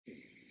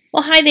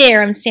Well, hi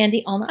there, I'm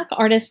Sandy Allnock,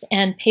 artist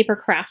and paper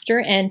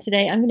crafter, and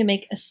today I'm going to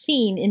make a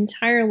scene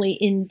entirely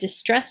in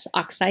Distress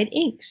Oxide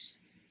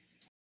inks.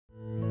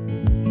 I'm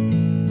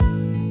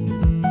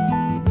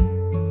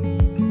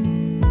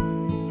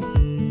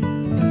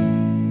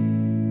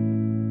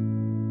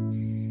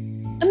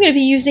going to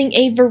be using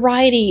a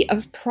variety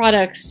of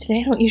products today.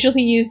 I don't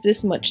usually use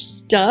this much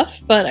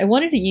stuff, but I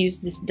wanted to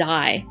use this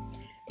die.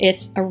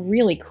 It's a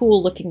really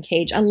cool looking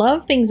cage. I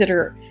love things that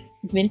are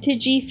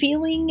vintagey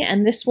feeling,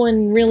 and this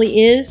one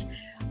really is.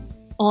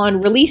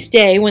 On release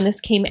day, when this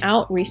came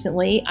out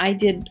recently, I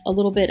did a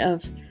little bit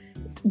of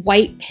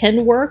white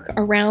pen work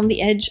around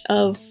the edge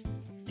of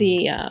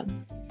the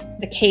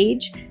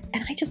cage,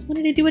 and I just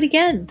wanted to do it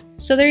again.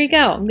 So there you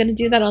go. I'm going to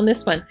do that on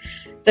this one.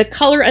 The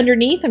color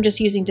underneath, I'm just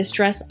using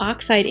Distress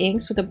Oxide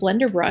inks with a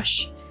blender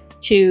brush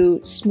to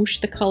smoosh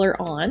the color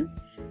on.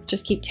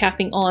 Just keep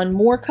tapping on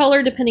more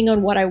color depending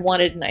on what I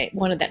wanted, and I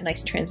wanted that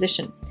nice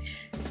transition.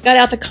 Got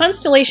out the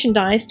Constellation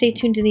die. Stay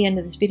tuned to the end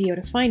of this video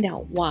to find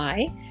out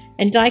why.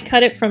 And die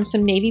cut it from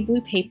some navy blue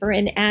paper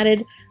and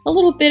added a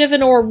little bit of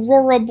an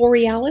Aurora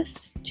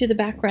Borealis to the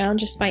background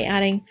just by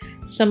adding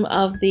some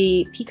of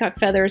the peacock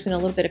feathers and a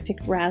little bit of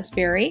picked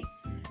raspberry.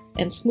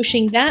 And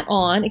smooshing that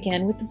on,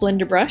 again, with the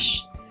blender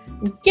brush.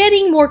 I'm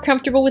getting more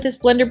comfortable with this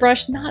blender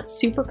brush. Not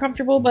super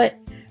comfortable, but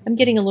I'm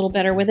getting a little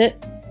better with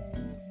it.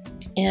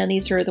 And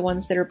these are the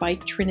ones that are by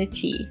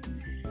Trinity,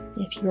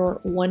 if you're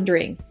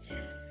wondering.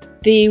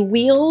 The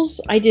wheels,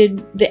 I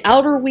did the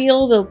outer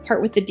wheel, the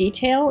part with the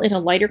detail, in a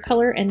lighter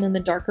color, and then the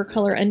darker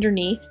color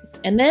underneath.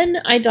 And then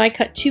I die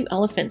cut two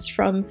elephants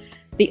from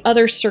the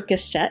other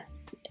Circus set.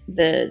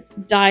 The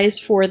dies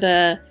for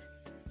the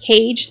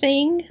cage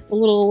thing, the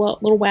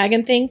little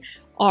wagon thing,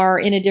 are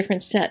in a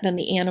different set than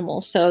the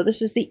animals. So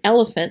this is the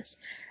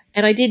elephants.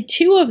 And I did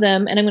two of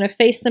them, and I'm going to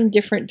face them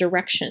different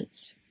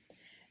directions.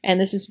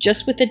 And this is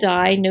just with the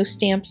die, no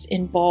stamps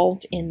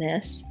involved in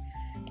this.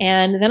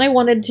 And then I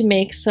wanted to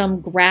make some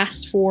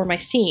grass for my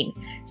scene.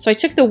 So I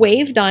took the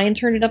wave die and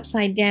turned it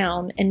upside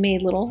down and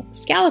made little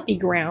scallopy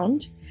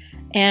ground.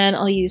 And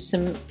I'll use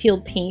some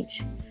peeled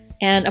paint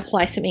and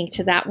apply some ink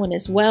to that one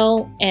as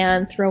well,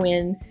 and throw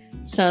in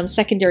some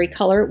secondary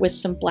color with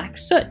some black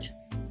soot.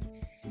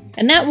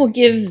 And that will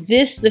give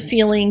this the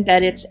feeling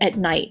that it's at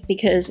night,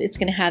 because it's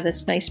going to have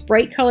this nice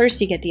bright color,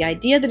 so you get the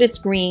idea that it's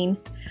green,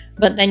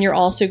 but then you're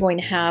also going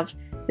to have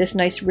this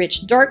nice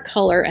rich dark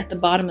color at the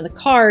bottom of the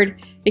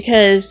card,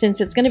 because since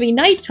it's going to be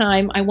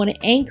nighttime, I want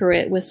to anchor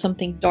it with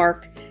something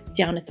dark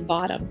down at the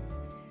bottom.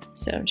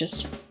 So I'm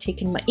just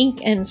taking my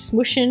ink and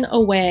smooshing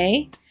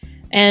away.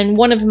 And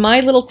one of my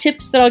little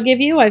tips that I'll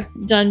give you, I've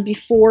done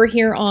before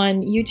here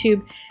on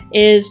YouTube,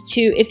 is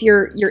to, if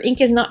your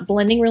ink is not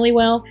blending really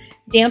well,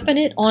 dampen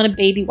it on a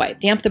baby wipe.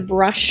 Damp the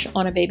brush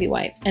on a baby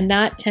wipe, and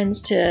that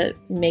tends to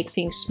make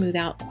things smooth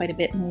out quite a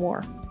bit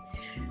more.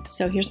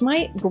 So here's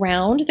my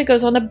ground that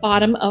goes on the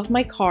bottom of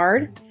my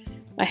card.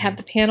 I have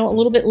the panel a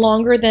little bit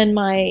longer than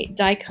my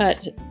die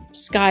cut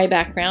sky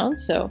background,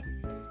 so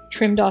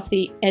trimmed off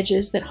the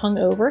edges that hung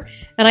over.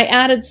 And I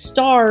added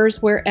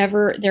stars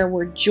wherever there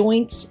were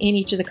joints in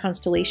each of the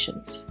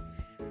constellations.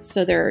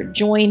 So they're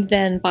joined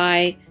then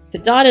by the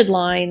dotted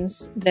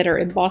lines that are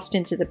embossed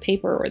into the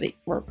paper,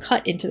 or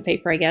cut into the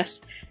paper, I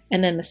guess.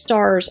 And then the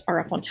stars are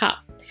up on top.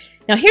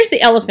 Now here's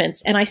the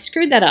elephants, and I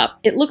screwed that up.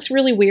 It looks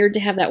really weird to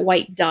have that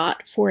white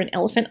dot for an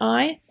elephant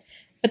eye.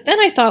 But then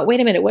I thought, wait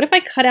a minute, what if I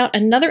cut out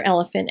another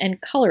elephant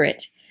and color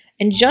it,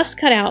 and just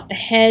cut out the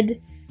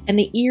head and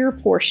the ear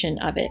portion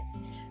of it?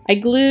 I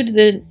glued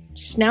the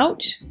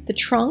snout, the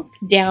trunk,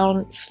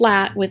 down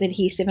flat with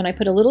adhesive, and I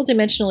put a little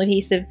dimensional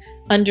adhesive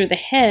under the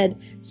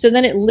head, so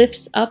then it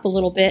lifts up a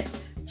little bit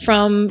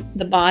from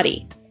the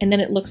body, and then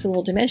it looks a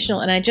little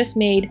dimensional. And I just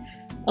made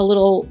a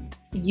little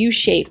U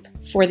shape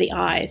for the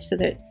eyes, so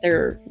that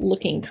they're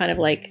looking kind of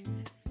like,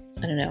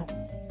 I don't know,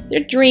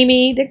 they're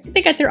dreamy.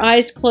 They got their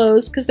eyes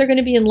closed because they're going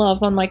to be in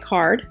love on my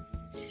card.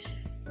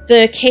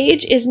 The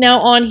cage is now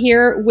on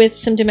here with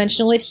some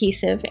dimensional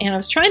adhesive, and I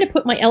was trying to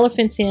put my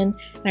elephants in,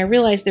 and I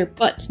realized their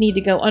butts need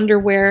to go under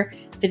where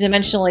the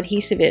dimensional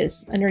adhesive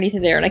is, underneath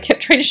of there, and I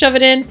kept trying to shove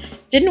it in.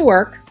 Didn't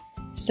work.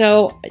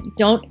 So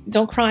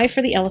don't cry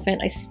for the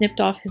elephant. I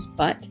snipped off his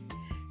butt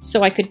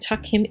so I could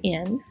tuck him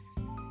in.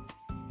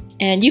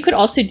 And you could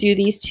also do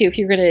these too. If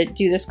you're going to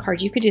do this card,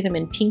 you could do them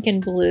in pink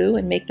and blue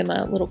and make them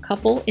a little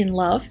couple in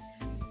love.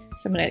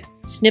 So I'm going to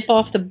snip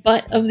off the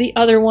butt of the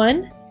other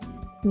one,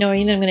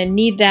 knowing that I'm going to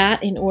need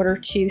that in order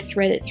to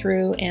thread it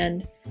through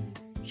and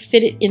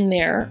fit it in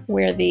there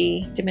where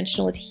the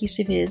dimensional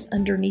adhesive is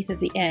underneath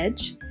of the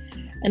edge.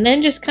 And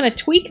then just kind of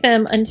tweak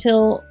them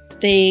until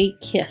they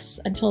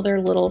kiss, until their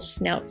little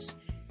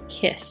snouts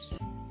kiss.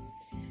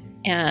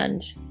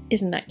 And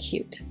isn't that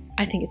cute?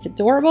 I think it's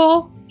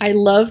adorable. I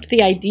loved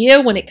the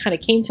idea when it kind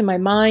of came to my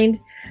mind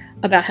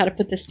about how to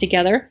put this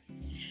together.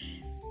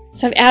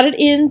 So I've added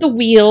in the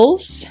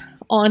wheels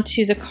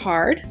onto the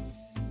card.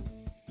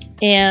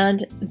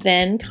 And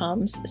then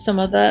comes some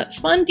of the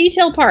fun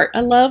detail part.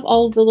 I love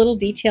all of the little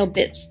detail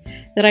bits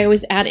that I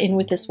always add in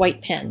with this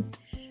white pen.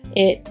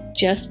 It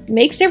just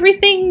makes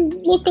everything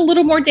look a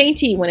little more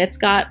dainty when it's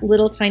got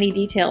little tiny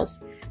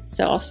details.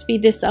 So I'll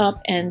speed this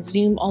up and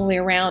zoom all the way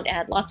around,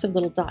 add lots of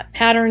little dot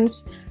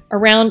patterns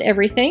around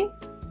everything.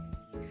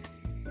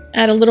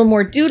 Add a little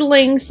more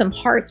doodling, some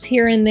hearts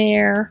here and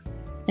there,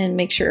 and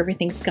make sure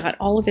everything's got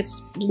all of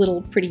its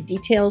little pretty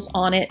details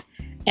on it.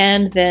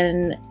 And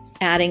then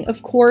adding,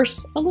 of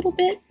course, a little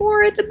bit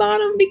more at the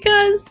bottom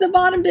because the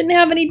bottom didn't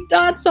have any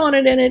dots on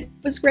it and it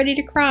was ready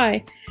to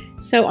cry.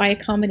 So I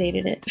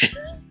accommodated it.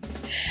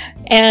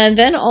 And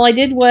then all I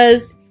did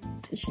was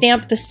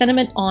stamp the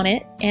sentiment on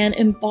it and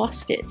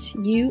embossed it.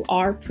 You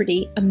are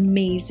pretty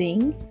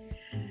amazing.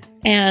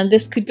 And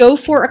this could go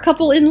for a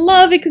couple in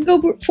love. It could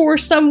go for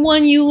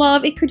someone you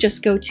love. It could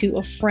just go to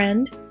a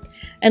friend.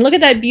 And look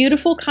at that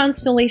beautiful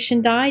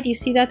constellation die. Do you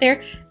see that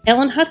there?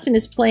 Ellen Hudson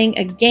is playing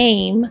a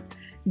game.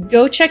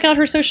 Go check out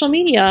her social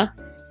media,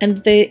 and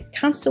the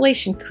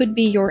constellation could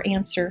be your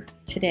answer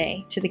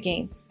today to the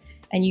game.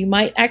 And you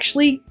might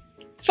actually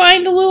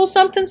find a little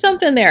something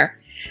something there.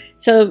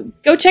 So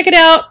go check it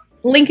out.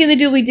 Link in the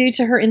doobly-doo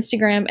to her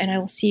Instagram, and I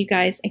will see you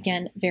guys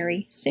again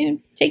very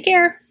soon. Take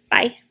care.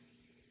 Bye.